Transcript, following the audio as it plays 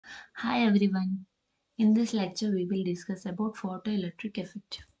Hi everyone. In this lecture we will discuss about photoelectric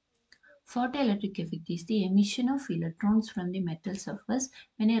effect. Photoelectric effect is the emission of electrons from the metal surface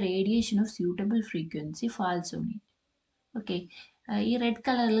when a radiation of suitable frequency falls on it. Okay. ഈ red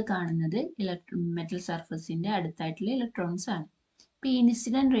കളറിൽ കാണുന്നത് metal സർഫസിന്റെ അടുത്തായിട്ടുള്ള electrons ആണ്. ഇപ്പോൾ ഈ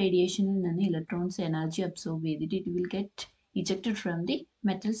incident റേഡിയേഷനിൽ നിന്ന് electrons energy absorb ചെയ്തിട്ട് it will get ejected from the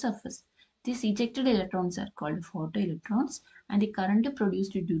metal surface. These ejected electrons are called photoelectrons and the current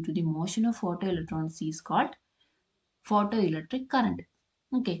produced due to the motion of photoelectrons is called photoelectric current.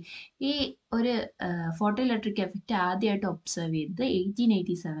 Okay, ഈ ഒരു photo electric effect ആദ്യമായിട്ട് observe ചെയ്തത്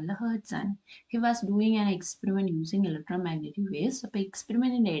 1887 hertz ആണ്. He was doing an experiment using electro magnetic waves. അപ്പോൾ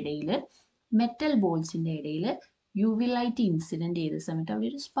എക്സ്പെരിമെന്റിന്റെ ഇടയിൽ metal ബോൾസിന്റെ ഇടയിൽ U V light incident ചെയ്ത സമയത്ത് അവിടെ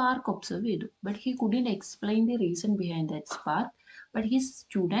ഒരു സ്പാർക്ക് ഒബ്സർവ് ചെയ്തു. But he couldn't explain the reason behind that spark. But his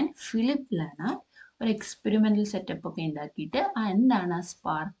student Philip Lenard ഒരു എക്സ്പെരിമെന്റൽ സെറ്റപ്പ് ഒക്കെ ഉണ്ടാക്കിയിട്ട് എന്താണ് ആ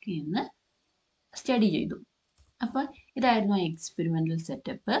സ്പാർക്ക് എന്ന് സ്റ്റഡി ചെയ്തു. അപ്പോൾ ഇതായിരുന്നു ആ experimental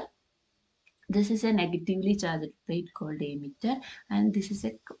setup. This is a negatively charged plate called emitter and this is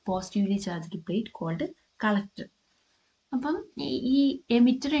a positively charged plate called collector. അപ്പം ഈ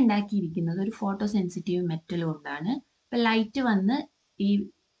എമിറ്റർ ഉണ്ടാക്കിയിരിക്കുന്നത് ഒരു ഫോട്ടോ സെൻസിറ്റീവ് മെറ്റൽ കൊണ്ടാണ്. ഇപ്പം ലൈറ്റ് വന്ന് ഈ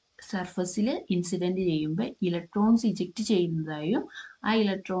സർഫസിൽ ഇൻസിഡന്റ് ചെയ്യുമ്പോൾ ഇലക്ട്രോൺസ് ഇജക്റ്റ് ചെയ്യുന്നതായും ആ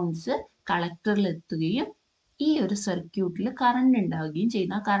ഇലക്ട്രോൺസ് കളക്ടറിൽ എത്തുകയും ഈ ഒരു സർക്യൂട്ടിൽ കറണ്ട് ഉണ്ടാവുകയും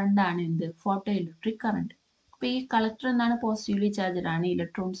ചെയ്യുന്ന ആ കറണ്ടാണ് എന്ത്? Photo electric current. അപ്പോൾ ഈ കളക്ടർ എന്താണ്? പോസിറ്റീവ്ലി ചാർജഡ് ആണ്,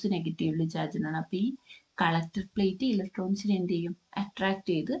 ഇലക്ട്രോൺസ് നെഗറ്റീവ്ലി ചാർജഡ് ആണ്. അപ്പോൾ ഈ കളക്ടർ പ്ലേറ്റ് ഇലക്ട്രോൺസിനെ എന്ത് ചെയ്യും? അട്രാക്ട്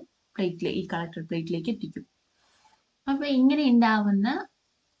ചെയ്ത് ഈ കളക്ടർ പ്ലേറ്റിലേക്ക് എത്തിക്കും. അപ്പോൾ ഇങ്ങനെ ഉണ്ടാവുന്ന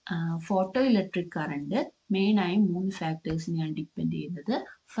ഫോട്ടോ ഇലക്ട്രിക് കറണ്ട് മെയിനായും 3 ഫാക്ടേഴ്സിനെയാണ് ഡിപ്പെൻഡ് ചെയ്യുന്നത്.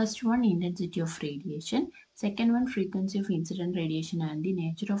 First one, intensity of radiation. Second one, frequency of incident radiation and the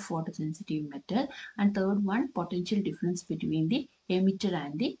nature of photo sensitive metal. And third one, potential difference between the emitter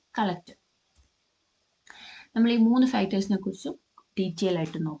and the collector. നമ്മൾ ഈ 3 ഫാക്ടേഴ്സിനെ കുറിച്ചും detail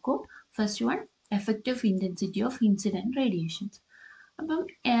ആയിട്ട് നോക്കും. First one, effect of intensity of incident radiations. അപ്പം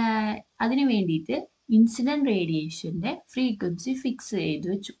അതിന് വേണ്ടിയിട്ട് incident റേഡിയേഷന്റെ frequency fix ചെയ്ത്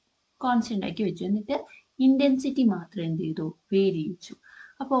വെച്ചു, കോൺസ്റ്റന്റ് ആക്കി വെച്ചു. എന്നിട്ട് ഇൻറ്റൻസിറ്റി മാത്രം എന്ത് ചെയ്തു? വേരി ചെയ്യിച്ചു.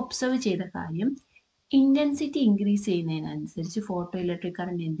 അപ്പോൾ ഒബ്സർവ് ചെയ്ത കാര്യം, intensity increase ചെയ്യുന്നതിനനുസരിച്ച് photo electric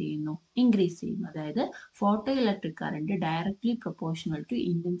current എന്ത് ചെയ്യുന്നു? ഇൻക്രീസ് ചെയ്യുന്നു. അതായത് photo electric current directly proportional to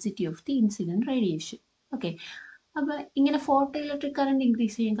intensity of the incident radiation. Okay, അപ്പോൾ ഇങ്ങനെ ഫോട്ടോ ഇലക്ട്രിക് കറണ്ട്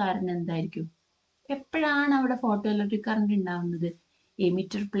ഇൻക്രീസ് ചെയ്യാൻ കാരണം എന്തായിരിക്കും? എപ്പോഴാണ് അവിടെ ഫോട്ടോ ഇലക്ട്രിക് കറണ്ട് ഉണ്ടാവുന്നത്?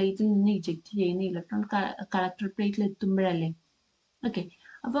 എമിറ്റർ പ്ലേറ്റിൽ നിന്ന് ഇജക്റ്റ് ചെയ്യുന്ന ഇലക്ട്രോൺ കളക്ടർ പ്ലേറ്റിൽ എത്തുമ്പോഴല്ലേ? ഓക്കെ,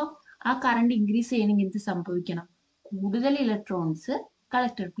 അപ്പോൾ ആ കറണ്ട് ഇൻക്രീസ് ചെയ്യണമെങ്കിൽ എന്ത് സംഭവിക്കണം? കൂടുതൽ ഇലക്ട്രോൺസ്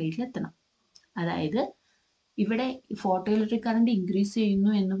കളക്ടർ പ്ലേറ്റിൽ എത്തണം. അതായത് ഇവിടെ ഫോട്ടോ ഇലക്ട്രിക് കറണ്ട് ഇൻക്രീസ്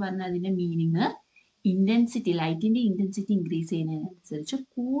ചെയ്യുന്നു എന്ന് പറഞ്ഞാൽ അതിന്റെ മീനിങ് ഇന്റൻസിറ്റി, ലൈറ്റിന്റെ ഇന്റൻസിറ്റി ഇൻക്രീസ് ചെയ്യുന്നതിനനുസരിച്ച്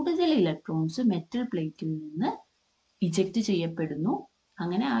കൂടുതൽ ഇലക്ട്രോൺസ് മെറ്റൽ പ്ലേറ്റിൽ നിന്ന് ഇജക്റ്റ് ചെയ്യപ്പെടുന്നു.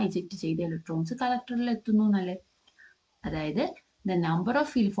 അങ്ങനെ ആ ഇജക്റ്റ് ചെയ്ത ഇലക്ട്രോൺസ് കളക്ടറിൽ എത്തുന്നു എന്നല്ലേ? അതായത് the number of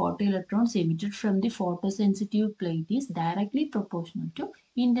photoelectrons emitted from the photosensitive plate is directly proportional to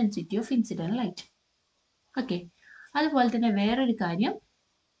intensity of incident light. Okay, അതുപോലെ തന്നെ വേറൊരു കാര്യം,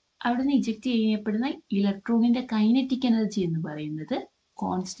 അവിടെ നിന്ന് ഇജക്റ്റ് ചെയ്യപ്പെടുന്ന ഇലക്ട്രോണിന്റെ കൈനറ്റിക് എനർജി എന്ന് പറയുന്നത്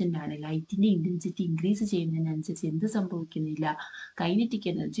കോൺസ്റ്റന്റ് ആണ്. ലൈറ്റിന്റെ ഇന്റൻസിറ്റി ഇൻക്രീസ് ചെയ്യുന്നതിനനുസരിച്ച് എന്ത് സംഭവിക്കുന്നില്ല? കൈനറ്റിക്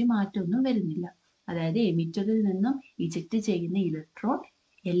എനർജി മാറ്റമൊന്നും വരുന്നില്ല. അതായത് എമിറ്ററിൽ നിന്നും ഇജക്റ്റ് ചെയ്യുന്ന ഇലക്ട്രോൺ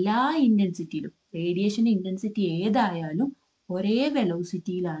എല്ലാ ഇന്റൻസിറ്റിയിലും, റേഡിയേഷന്റെ ഇന്റൻസിറ്റി ഏതായാലും ഒരേ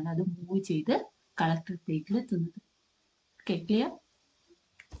വെലോസിറ്റിയിലാണ് അത് മൂവ് ചെയ്ത് കളക്ടർ പ്ലേറ്റിൽ എത്തുന്നത്. Okay, clear?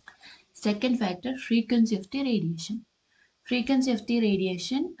 Second factor, frequency of the radiation. Frequency of the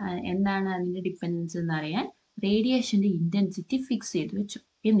radiation എന്താണ് അതിന്റെ ഡിപ്പെൻഡൻസ് എന്ന് അറിയാൻ റേഡിയേഷന്റെ ഇന്റൻസിറ്റി ഫിക്സ് ചെയ്ത് വെച്ചു.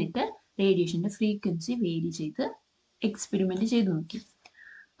 എന്നിട്ട് റേഡിയേഷന്റെ ഫ്രീക്വൻസി വേരി ചെയ്ത് എക്സ്പെരിമെന്റ് ചെയ്ത് നോക്കി.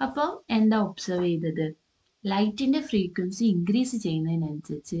 അപ്പോൾ എന്താ ഒബ്സർവ് ചെയ്തത്? ലൈറ്റിന്റെ ഫ്രീക്വൻസി ഇൻക്രീസ്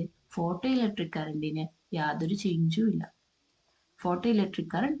ചെയ്യുന്നതിനനുസരിച്ച് ഫോട്ടോ ഇലക്ട്രിക് കറണ്ടിന് യാതൊരു ചേഞ്ചും ഇല്ല. Photo electric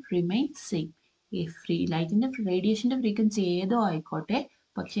current remains same. ലൈറ്റിന്റെ റേഡിയേഷന്റെ ഫ്രീക്വൻസി ഏതോ ആയിക്കോട്ടെ,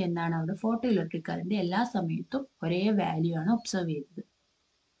 പക്ഷെ എന്താണ് അവിടെ ഫോട്ടോ ഇലക്ട്രിക് കറണ്ട് എല്ലാ സമയത്തും ഒരേ വാല്യൂ ആണ് ഒബ്സർവ് ചെയ്തത്.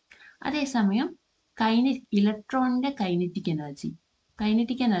 അതേസമയം ഇലക്ട്രോണിന്റെ കൈനറ്റിക്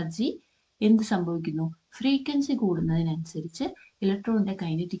എനർജി എന്ത് സംഭവിക്കുന്നു? ഫ്രീക്വൻസി കൂടുന്നതിനനുസരിച്ച് ഇലക്ട്രോണിന്റെ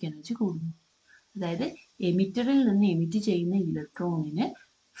കൈനറ്റിക് എനർജി കൂടുന്നു. അതായത് എമിറ്ററിൽ നിന്ന് എമിറ്റ് ചെയ്യുന്ന ഇലക്ട്രോണിന്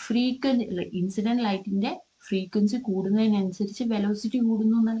ഇൻസിഡന്റ് ലൈറ്റിന്റെ ഫ്രീക്വൻസി കൂടുന്നതിനനുസരിച്ച് വെലോസിറ്റി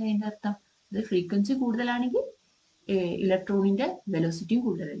കൂടുന്നു എന്നല്ല അതിന്റെ അർത്ഥം. അത് ഫ്രീക്വൻസി കൂടുതലാണെങ്കിൽ ഇലക്ട്രോണിന്റെ വെലോസിറ്റിയും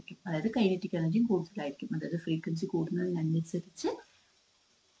കൂടുതലായിരിക്കും, അതായത് കൈനറ്റിക് എനർജിയും കൂടുതലായിരിക്കും. അതായത് ഫ്രീക്വൻസി കൂടുന്നതിനനുസരിച്ച്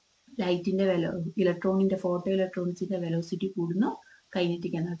ലൈറ്റിന്റെ ഇലക്ട്രോണിന്റെ ഫോട്ടോ ഇലക്ട്രോൺസിന്റെ വെലോസിറ്റി കൂടുന്നു,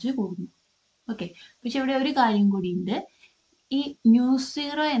 കൈനറ്റിക് എനർജി കൂടുന്നു. ഓക്കെ, പക്ഷെ ഇവിടെ ഒരു കാര്യം കൂടി ഉണ്ട്. ഈ ന്യൂസ്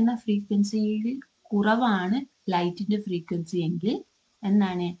സീറോ എന്ന ഫ്രീക്വൻസിയിൽ കുറവാണ് ലൈറ്റിന്റെ ഫ്രീക്വൻസി എങ്കിൽ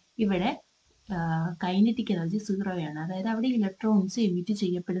എന്താണ് ഇവിടെ കൈനറ്റിക് എനർജി സീറോയാണ്, അതായത് അവിടെ ഇലക്ട്രോൺസ് എമിറ്റ്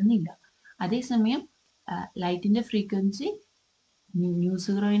ചെയ്യപ്പെടുന്നില്ല. അതേസമയം ലൈറ്റിന്റെ ഫ്രീക്വൻസി ന്യൂസ്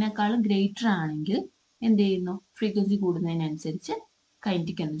സീറോയിനേക്കാളും ഗ്രേറ്റർ ആണെങ്കിൽ എന്ത് ചെയ്യുന്നു, ഫ്രീക്വൻസി കൂടുന്നതിനനുസരിച്ച്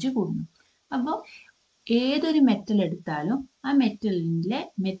കൈനറ്റിക് എനർജി കൂടുന്നു. അപ്പോൾ ഏതൊരു മെറ്റൽ എടുത്താലും ആ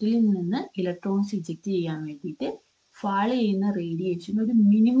മെറ്റലിൽ നിന്ന് ഇലക്ട്രോൺസ് ഇജക്ട് ചെയ്യാൻ വേണ്ടിയിട്ട് ഫാള് ചെയ്യുന്ന റേഡിയേഷൻ ഒരു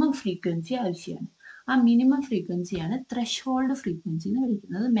മിനിമം ഫ്രീക്വൻസി ആവശ്യമാണ്. ആ മിനിമം ഫ്രീക്വൻസിയാണ് ത്രെഷ് ഫ്രീക്വൻസി എന്ന്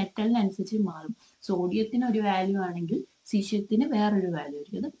വിളിക്കുന്നത്. മെറ്റലിനനുസരിച്ച് മാറും. സോഡിയത്തിന് ഒരു വാല്യൂ ആണെങ്കിൽ സീഷ്യത്തിന് വേറൊരു വാല്യൂ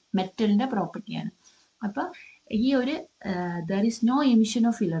ആയിരിക്കും. അത് മെറ്റലിന്റെ പ്രോപ്പർട്ടിയാണ്. അപ്പൊ ഈ ഒരു there is no emission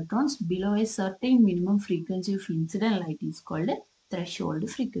of electrons below A certain minimum frequency of incident light is called ത്രെഷ്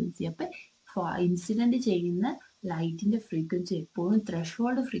frequency. അപ്പൊ ഇൻസിഡന്റ് ചെയ്യുന്ന ലൈറ്റിന്റെ ഫ്രീക്വൻസി എപ്പോഴും ത്രെഷ്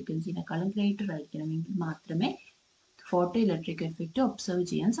ഫ്രീക്വൻസിനേക്കാളും ഗ്രേറ്റർ ആയിരിക്കണമെങ്കിൽ മാത്രമേ ഫോട്ടോ ഇലക്ട്രിക് എഫക്റ്റ് ഒബ്സർവ്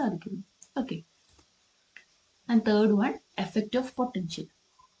ചെയ്യാൻ സാധിക്കുള്ളൂ. Okay. And third one, effect of potential.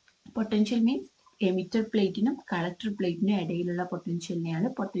 Potential means emitter പ്ലേറ്റിനും collector പ്ലേറ്റിനും ഇടയിലുള്ള പൊട്ടൻഷ്യലിനെയാണ്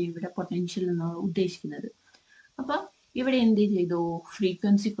ഇവിടെ potential എന്ന് ഉദ്ദേശിക്കുന്നത്. അപ്പൊ ഇവിടെ എന്ത് ചെയ്തു,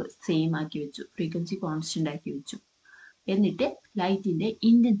 ഫ്രീക്വൻസി സെയിം ആക്കി വെച്ചു, ഫ്രീക്വൻസി കോൺസ്റ്റന്റ് ആക്കി വെച്ചു. എന്നിട്ട് ലൈറ്റിന്റെ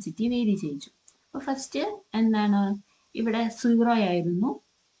ഇന്റൻസിറ്റി വേരി ചെയ്യിച്ചു. അപ്പൊ ഫസ്റ്റ് എന്താണ്, ഇവിടെ സീറോ ആയിരുന്നു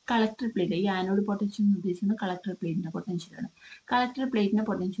കളക്ടർ പ്ലേറ്റ്. ഈ ആനോഡ് പൊട്ടൻഷ്യൽ എന്ന് ഉദ്ദേശിക്കുന്നത് കളക്ടർ പ്ലേറ്റിന്റെ പൊട്ടൻഷ്യലാണ്. കളക്ടർ പ്ലേറ്റിന്റെ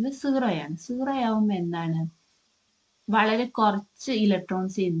പൊട്ടൻഷ്യൽ സീറോ ആണ്. സീറോ ആവുമ്പോൾ എന്താണ്, വളരെ കുറച്ച്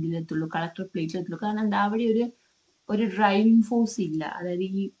ഇലക്ട്രോൺസ് എന്തിലെത്തുള്ളൂ, കളക്ടർ പ്ലേറ്റിലെത്തുള്ളൂ. കാരണം എന്താ, അവിടെ ഒരു ഡ്രൈവിംഗ് ഫോഴ്സ് ഇല്ല. അതായത്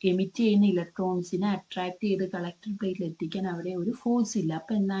ഈ എമിറ്റ് ചെയ്യുന്ന ഇലക്ട്രോൺസിനെ അട്രാക്ട് ചെയ്ത് കളക്ടർ പ്ലേറ്റിൽ എത്തിക്കാൻ അവിടെ ഒരു ഫോഴ്സ് ഇല്ല.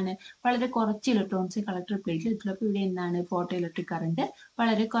 അപ്പൊ എന്താണ്, വളരെ കുറച്ച് ഇലക്ട്രോൺസ് കളക്ടർ പ്ലേറ്റിൽ എത്തുള്ളൂ. അപ്പൊ ഇവിടെ എന്താണ്, ഫോട്ടോ ഇലക്ട്രിക് കറണ്ട്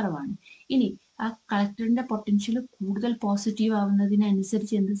വളരെ കുറവാണ്. ഇനി ആ കളക്ടറിന്റെ പൊട്ടൻഷ്യൽ കൂടുതൽ പോസിറ്റീവ്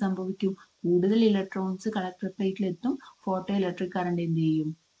ആവുന്നതിനനുസരിച്ച് എന്ത് സംഭവിക്കും, കൂടുതൽ ഇലക്ട്രോൺസ് കളക്ടർ പ്ലേറ്റിൽ എത്തും, ഫോട്ടോ ഇലക്ട്രിക് കറണ്ട് എന്ത്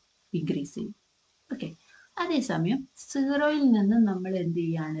ചെയ്യും, ഇൻക്രീസ് ചെയ്യും. ഓക്കെ. അതേസമയം സീറോയിൽ നിന്ന് നമ്മൾ എന്ത്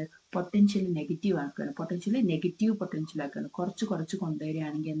ചെയ്യാണ്, പൊട്ടൻഷ്യൽ നെഗറ്റീവ് ആക്കുകയാണ്, പൊട്ടൻഷ്യൽ നെഗറ്റീവ് പൊട്ടൻഷ്യൽ ആക്കുകയാണ്. കുറച്ച്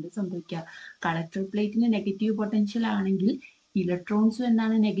കൊണ്ടുവരികയാണെങ്കിൽ എന്ത് സംഭവിക്കുക, കളക്ടർ പ്ലേറ്റിന് നെഗറ്റീവ് പൊട്ടൻഷ്യൽ ആണെങ്കിൽ ഇലക്ട്രോൺസും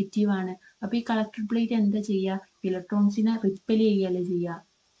എന്താണ്, നെഗറ്റീവ് ആണ്. അപ്പൊ ഈ കളക്ടർ പ്ലേറ്റ് എന്താ ചെയ്യുക, ഇലക്ട്രോൺസിനെ റിപ്പൽ ചെയ്യല്ലേ ചെയ്യുക.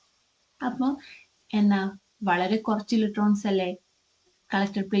 അപ്പൊ എന്നാ, വളരെ കുറച്ച് ഇലക്ട്രോൺസ് അല്ലേ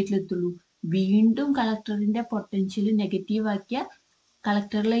കളക്ടർ പ്ലേറ്റിൽ എത്തുള്ളൂ. വീണ്ടും കളക്ടറിന്റെ പൊട്ടൻഷ്യൽ നെഗറ്റീവ് ആക്കിയ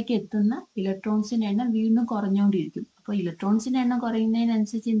കളക്ടറിലേക്ക് എത്തുന്ന ഇലക്ട്രോൺസിന്റെ എണ്ണം വീണ്ടും കുറഞ്ഞുകൊണ്ടിരിക്കും. അപ്പോൾ ഇലക്ട്രോൺസിന്റെ എണ്ണം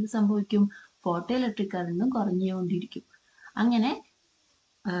കുറയുന്നതിനനുസരിച്ച് എന്ത് സംഭവിക്കും, ഫോട്ടോ ഇലക്ട്രിക് കറണ്ടും കുറഞ്ഞുകൊണ്ടിരിക്കും. അങ്ങനെ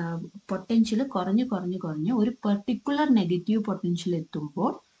പൊട്ടൻഷ്യൽ കുറഞ്ഞ് ഒരു പെർട്ടിക്കുലർ നെഗറ്റീവ് പൊട്ടൻഷ്യൽ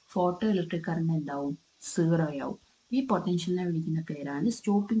എത്തുമ്പോൾ ഫോട്ടോ ഇലക്ട്രിക് കറണ്ട് എന്താവും, സീറോ ആവും. ഈ പൊട്ടൻഷ്യലിനെ വിളിക്കുന്ന പേരാണ്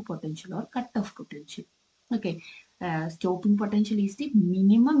stopping potential or cut off potential. Okay. Stopping potential is the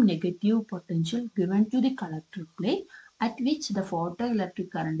minimum negative potential given to the collector plate at which the photoelectric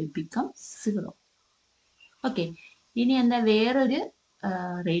current becomes zero. Okay. ഇനി എന്താ, വേറൊരു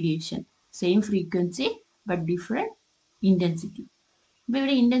radiation, same frequency but different intensity. അപ്പൊ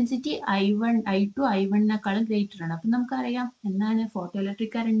ഇവിടെ intensity I2 I1 greater ആണ്. അപ്പൊ നമുക്കറിയാം എന്താണ്, photo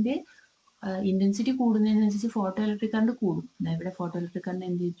electric current intensity കൂടുന്നതിനനുസരിച്ച് ഫോട്ടോ ഇലക്ട്രിക് കറണ്ട് കൂടും. ഇവിടെ ഫോട്ടോ ഇലക്ട്രിക് കറണ്ട്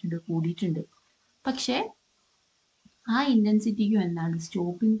എന്ത് ചെയ്തിട്ടുണ്ട്, കൂടിയിട്ടുണ്ട്. പക്ഷെ ആ ഇന്റൻസിറ്റിക്കും എന്താണ്,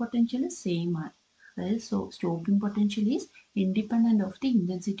 സ്റ്റോപ്പിംഗ് പൊട്ടൻഷ്യൽ സെയിം ആണ്. അതായത് stopping potential is independent of the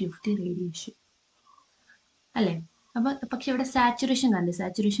intensity of the radiation അല്ലേ. പക്ഷെ ഇവിടെ സാച്ചുറേഷൻ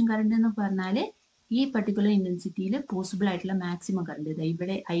കറണ്ട് എന്ന് പറഞ്ഞാല് ഈ പർട്ടിക്കുലർ ഇന്റൻസിറ്റിയിൽ പോസിബിൾ ആയിട്ടുള്ള മാക്സിമം കറണ്ട് ഇതാ.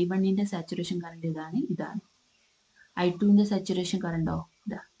 ഇവിടെ I1ന്റെ സാച്ചുറേഷൻ കറണ്ട് ഇതാണ്. I2ന്റെ സാച്ചുറേഷൻ കറണ്ടോ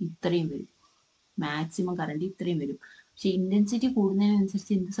ഇതാ, ഇത്രയും വരും. മാക്സിമം കറണ്ട് ഇത്രയും വരും. പക്ഷെ ഇന്റൻസിറ്റി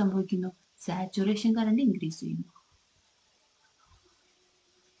കൂടുന്നതിനനുസരിച്ച് എന്ത് സംഭവിക്കുന്നു, സാച്ചുറേഷൻ കറണ്ട് ഇൻക്രീസ് ചെയ്യുന്നു.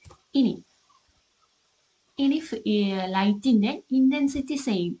 ഇനി ലൈറ്റിന്റെ ഇന്റൻസിറ്റി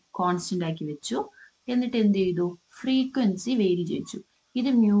സെയിം കോൺസ്റ്റന്റ് ആക്കി വെച്ചു. എന്നിട്ട് എന്ത് ചെയ്തു, ഫ്രീക്വൻസി വേരി ചെയ്യിച്ചു. ഇത്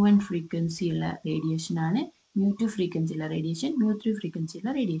μ1 ഫ്രീക്വൻസി ഉള്ള റേഡിയേഷൻ ആണ്, μ2 ഫ്രീക്വൻസി ഉള്ള റേഡിയേഷൻ, μ3 ഫ്രീക്വൻസി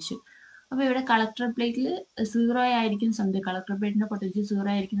ഉള്ള റേഡിയേഷൻ. അപ്പൊ ഇവിടെ കളക്ടർ പ്ലേറ്റിൽ സീറോ ആയിരിക്കുന്ന സമയത്ത്, കളക്ടർ പ്ലേറ്റിന്റെ പൊട്ടൻഷ്യൽ സീറോ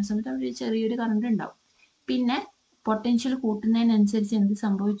ആയിരിക്കുന്ന സമയത്ത് അവിടെ ചെറിയൊരു കറണ്ട് ഉണ്ടാവും. പിന്നെ പൊട്ടൻഷ്യൽ കൂട്ടുന്നതിനനുസരിച്ച് എന്ത്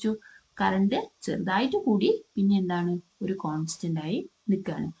സംഭവിച്ചു, കറണ്ട് ചെറുതായിട്ട് കൂടി, പിന്നെ എന്താണ്, ഒരു കോൺസ്റ്റന്റ് ആയി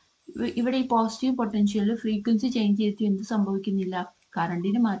നിൽക്കുകയാണ്. ഇവിടെ ഈ പോസിറ്റീവ് പൊട്ടൻഷ്യലിൽ ഫ്രീക്വൻസി ചേഞ്ച് ചെയ്തിട്ട് എന്ത് സംഭവിക്കുന്നില്ല,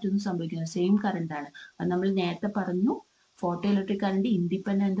 കറണ്ടിന് മാറ്റമൊന്നും സംഭവിക്കുന്നില്ല, സെയിം കറണ്ട് ആണ്. അത് നമ്മൾ നേരത്തെ പറഞ്ഞു, photo electric current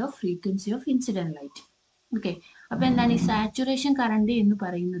independent of frequency of incident light. Okay. അപ്പൊ എന്താണ്, ഈ സാച്ചുറേഷൻ കറണ്ട് എന്ന്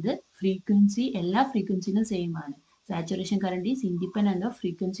പറയുന്നത് ഫ്രീക്വൻസി എല്ലാ ഫ്രീക്വൻസിനും സെയിം ആണ്. Saturation current is independent of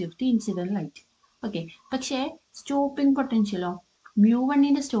frequency of the incident light. Okay. പക്ഷേ സ്റ്റോപ്പിംഗ് പൊട്ടൻഷ്യലോ,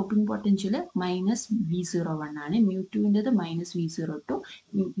 μ1ന്റെ സ്റ്റോപ്പിംഗ് പൊട്ടൻഷ്യൽ -V01 ആണ്, μ2ൻ്റെത് -V02,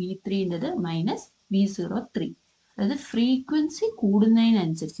 V3ൻ്റെത് -V03. അതായത് ഫ്രീക്വൻസി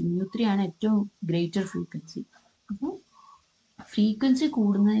കൂടുന്നതിനനുസരിച്ച് μ3 ആണ് ഏറ്റവും ഗ്രേറ്റർ ഫ്രീക്വൻസി. അപ്പോൾ ഫ്രീക്വൻസി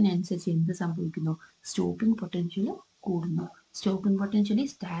കൂടുന്നതിനനുസരിച്ച് എന്ത് സംഭവിക്കുന്നു? സ്റ്റോപ്പിംഗ് പൊട്ടൻഷ്യൽ കൂടുന്നു. Stopping potential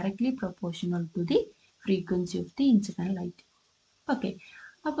is directly proportional to the frequency of the incident light. Okay,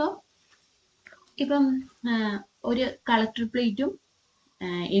 അപ്പോൾ ഇപ്പം ഒരു കളക്ടർ പ്ലേറ്റും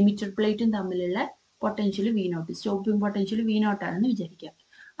എമിറ്റർ പ്ലേറ്റും തമ്മിലുള്ള potential V0, stopping potential V0 ആണെന്ന് വിചാരിക്കാം.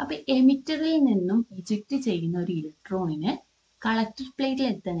 അപ്പൊ എമിറ്ററിൽ നിന്നും ഇജക്റ്റ് ചെയ്യുന്ന ഒരു ഇലക്ട്രോണിന് കളക്ടർ പ്ലേറ്റിൽ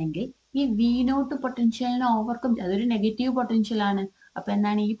എത്തണമെങ്കിൽ ഈ V0 പൊട്ടൻഷ്യലിനെ ഓവർകം, അതൊരു നെഗറ്റീവ് പൊട്ടൻഷ്യൽ ആണ്. അപ്പൊ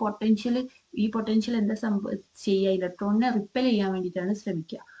എന്താണ് ഈ പൊട്ടൻഷ്യൽ എന്താ ചെയ്യുക? ഇലക്ട്രോണിനെ റിപ്പൽ ചെയ്യാൻ വേണ്ടിയിട്ടാണ്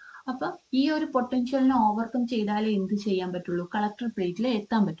ശ്രമിക്കുക. അപ്പൊ ഈ ഒരു പൊട്ടൻഷ്യലിനെ ഓവർകം ചെയ്താലേ എന്ത് ചെയ്യാൻ പറ്റുള്ളൂ? കളക്ടർ പ്ലേറ്റിൽ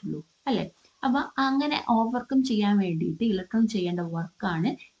എത്താൻ പറ്റുള്ളൂ, അല്ലെ? അപ്പൊ അങ്ങനെ ഓവർകം ചെയ്യാൻ വേണ്ടിയിട്ട് ഇലക്ട്രോൺ ചെയ്യേണ്ട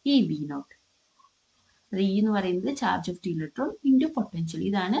വർക്കാണ് ഈ V0. അത് E എന്ന് പറയുന്നത് charge of the electron into potential.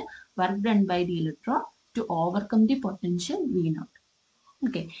 ഇതാണ് work done by the electron to overcome the potential V0.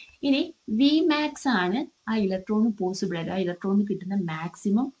 Okay, ഇനി Vmax ആണ് ആ ഇലക്ട്രോണ് പോസിബിൾ ആയിട്ട് ആ ഇലക്ട്രോണിന് കിട്ടുന്ന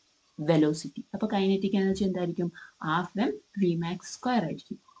മാക്സിമം വെലോസിറ്റി. അപ്പൊ കൈനറ്റിക് എനർജി എന്തായിരിക്കും? ½ Vmax²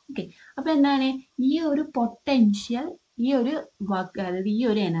 ആയിരിക്കും. ഓക്കെ, അപ്പൊ എന്താണ് ഈ ഒരു പൊട്ടൻഷ്യൽ, ഈ ഒരു അതായത് ഈ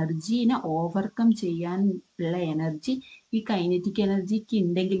ഒരു എനർജീനെ ഓവർകം ചെയ്യാനുള്ള എനർജി ഈ കൈനറ്റിക് എനർജിക്ക്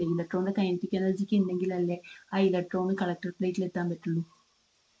ഉണ്ടെങ്കിൽ, ഇലക്ട്രോണിന്റെ കൈനറ്റിക് എനർജിക്ക് ഉണ്ടെങ്കിലല്ലേ ആ ഇലക്ട്രോൺ കളക്ടർ പ്ലേറ്റിൽ എത്താൻ പറ്റുള്ളൂ.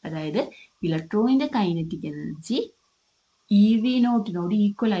 അതായത് ഇലക്ട്രോണിന്റെ കൈനറ്റിക് എനർജി EV0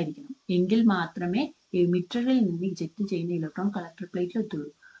 ഈക്വൽ ആയിരിക്കണം, എങ്കിൽ മാത്രമേ എമിറ്ററിൽ നിന്ന് ഇജക്ട് ചെയ്യുന്ന ഇലക്ട്രോൺ കളക്ടർ പ്ലേറ്റിൽ എത്തുള്ളൂ.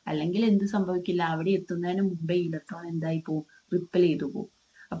 അല്ലെങ്കിൽ എന്ത് സംഭവിക്കില്ല? അവിടെ എത്തുന്നതിന് മുമ്പേ ഇലക്ട്രോൺ എന്തായി പോകും? റിപ്പൽ ചെയ്തു പോകും.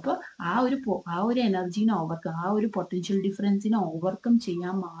 അപ്പോൾ ആ ഒരു എനർജീനെ ആ ഒരു പൊട്ടൻഷ്യൽ ഡിഫറൻസിനെ ഓവർകം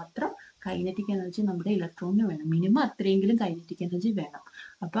ചെയ്യാൻ മാത്രം കൈനറ്റിക് എനർജി നമ്മുടെ ഇലക്ട്രോണിന് വേണം. മിനിമം അത്രയെങ്കിലും കൈനറ്റിക് എനർജി വേണം.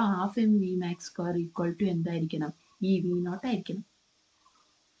 അപ്പൊ ½ Vmax² എന്തായിരിക്കണം? EV0 ആയിരിക്കണം.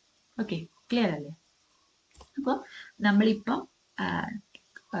 ഓക്കെ, ക്ലിയർ അല്ലേ? അപ്പോൾ നമ്മളിപ്പം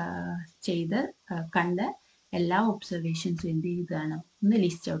കണ്ട എല്ലാ ഒബ്സർവേഷൻസും എന്ത് ചെയ്തതാണ്? ഒന്ന്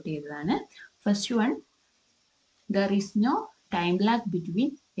ലിസ്റ്റ് ഔട്ട് ചെയ്തതാണ്. First one, there is no time lag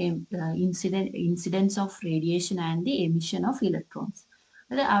between incidence of radiation and the emission of electrons.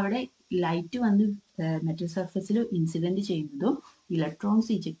 അത് അവിടെ ലൈറ്റ് വന്ന് മെറ്റൽ സർഫസിൽ ഇൻസിഡന്റ് ചെയ്യുന്നതും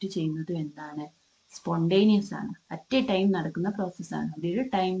ഇലക്ട്രോൺസ് ഇജക്ട് ചെയ്യുന്നതും എന്താണ്? സ്പോണ്ടേനിയസ് ആണ്, അറ്റ് എ ടൈം നടക്കുന്ന പ്രോസസ്സാണ്. അവിടെ ഒരു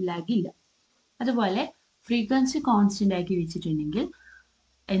ടൈം ലാഗ് ഇല്ല. അതുപോലെ ഫ്രീക്വൻസി കോൺസ്റ്റന്റ് ആക്കി വെച്ചിട്ടുണ്ടെങ്കിൽ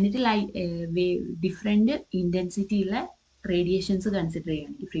എന്നിട്ട് ഡിഫറെന്റ് ഇന്റൻസിറ്റിയുള്ള റേഡിയേഷൻസ് കൺസിഡർ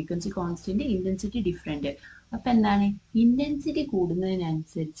ചെയ്യുകയാണെങ്കിൽ ഫ്രീക്വൻസി കോൺസ്റ്റന്റ്, ഇന്റൻസിറ്റി ഡിഫറെന്റ്. അപ്പൊ എന്താണ്? ഇന്റൻസിറ്റി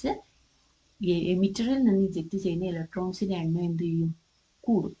കൂടുന്നതിനനുസരിച്ച് എമിറ്ററിൽ നിന്ന് ഇജക്ട് ചെയ്യുന്ന ഇലക്ട്രോൺസിന്റെ എണ്ണം എന്ത് ചെയ്യും?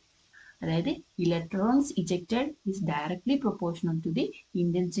 കൂടും. അതായത് electrons ejected is directly proportional to the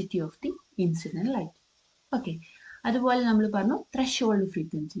intensity of the incident light. Okay, അതുപോലെ നമ്മൾ പറഞ്ഞു ത്രഷോൾഡ്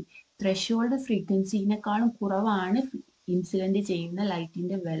ഫ്രീക്വൻസി. ത്രഷോൾഡ് ഫ്രീക്വൻസിനെക്കാളും കുറവാണ് ഇൻസിഡന്റ് ചെയ്യുന്ന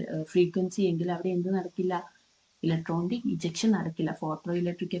ലൈറ്റിന്റെ ഫ്രീക്വൻസി എങ്കിൽ അവിടെ എന്ത് നടക്കില്ല? ഇലക്ട്രോണിന്റെ ഇജക്ഷൻ നടക്കില്ല. ഫോട്ടോ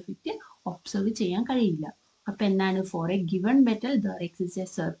ഇലക്ട്രിക് എഫക്റ്റ് ഒബ്സർവ് ചെയ്യാൻ കഴിയില്ല. അപ്പൊ എന്താണ്? Four A given metal there exist A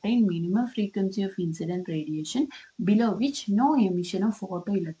certain minimum frequency of incident radiation below which no emission of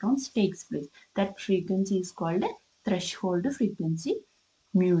photo electrons takes place. That frequency is called threshold frequency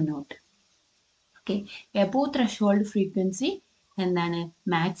μ0. Okay, above threshold frequency എന്താണ്?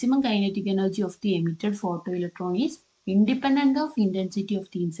 Maximum kinetic energy of the emitted photo electron is independent of intensity of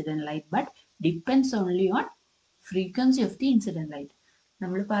the incident light but depends only on frequency of the incident light.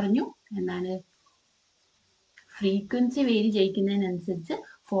 നമ്മൾ പറഞ്ഞു എന്താണ്? Frequency vary ചെയ്യിക്കുന്നതിനനുസരിച്ച്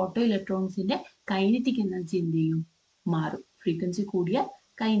photo ഇലക്ട്രോൺസിന്റെ kinetic energy എന്ത് ചെയ്യും? മാറും. Frequency കൂടിയ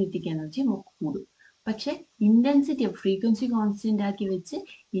kinetic energy കൂടും. പക്ഷെ intensity frequency constant ആക്കി വെച്ച്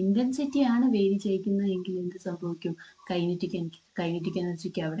ഇന്റൻസിറ്റി ആണ് വേരി ചെയ്യിക്കുന്നതെങ്കിൽ എന്ത് സംഭവിക്കും? കൈനറ്റിക്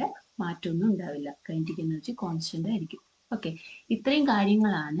എനർജിക്ക് അവിടെ മാറ്റമൊന്നും ഉണ്ടാവില്ല. കൈനറ്റിക് എനർജി കോൺസ്റ്റന്റ് ആയിരിക്കും. ഓക്കെ, ഇത്രയും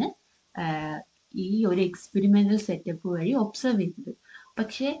കാര്യങ്ങളാണ് ഈ ഒരു എക്സ്പെരിമെന്റൽ സെറ്റപ്പ് വഴി ഒബ്സർവ് ചെയ്തത്.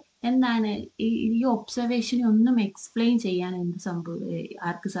 പക്ഷെ എന്താണ് ഈ ഒബ്സർവേഷനെ ഒന്നും എക്സ്പ്ലെയിൻ ചെയ്യാൻ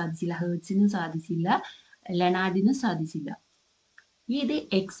ആർക്ക് സാധിച്ചില്ല? ഹെർട്സിനും സാധിച്ചില്ല, ലെനാർഡിനും സാധിച്ചില്ല. ഇത്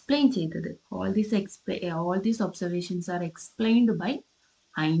എക്സ്പ്ലെയിൻ ചെയ്തത് all these observations are explained by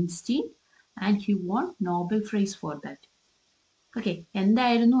Einstein and he won Nobel Prize for that. Okay,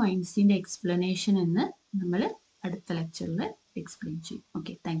 എന്തായിരുന്നു ഐൻസ്റ്റീൻ്റെ എക്സ്പ്ലനേഷൻ എന്ന് നമ്മൾ അടുത്ത ലെക്ചറിൽ എക്സ്പ്ലെയിൻ ചെയ്യും.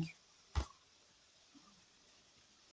 Okay, thank you.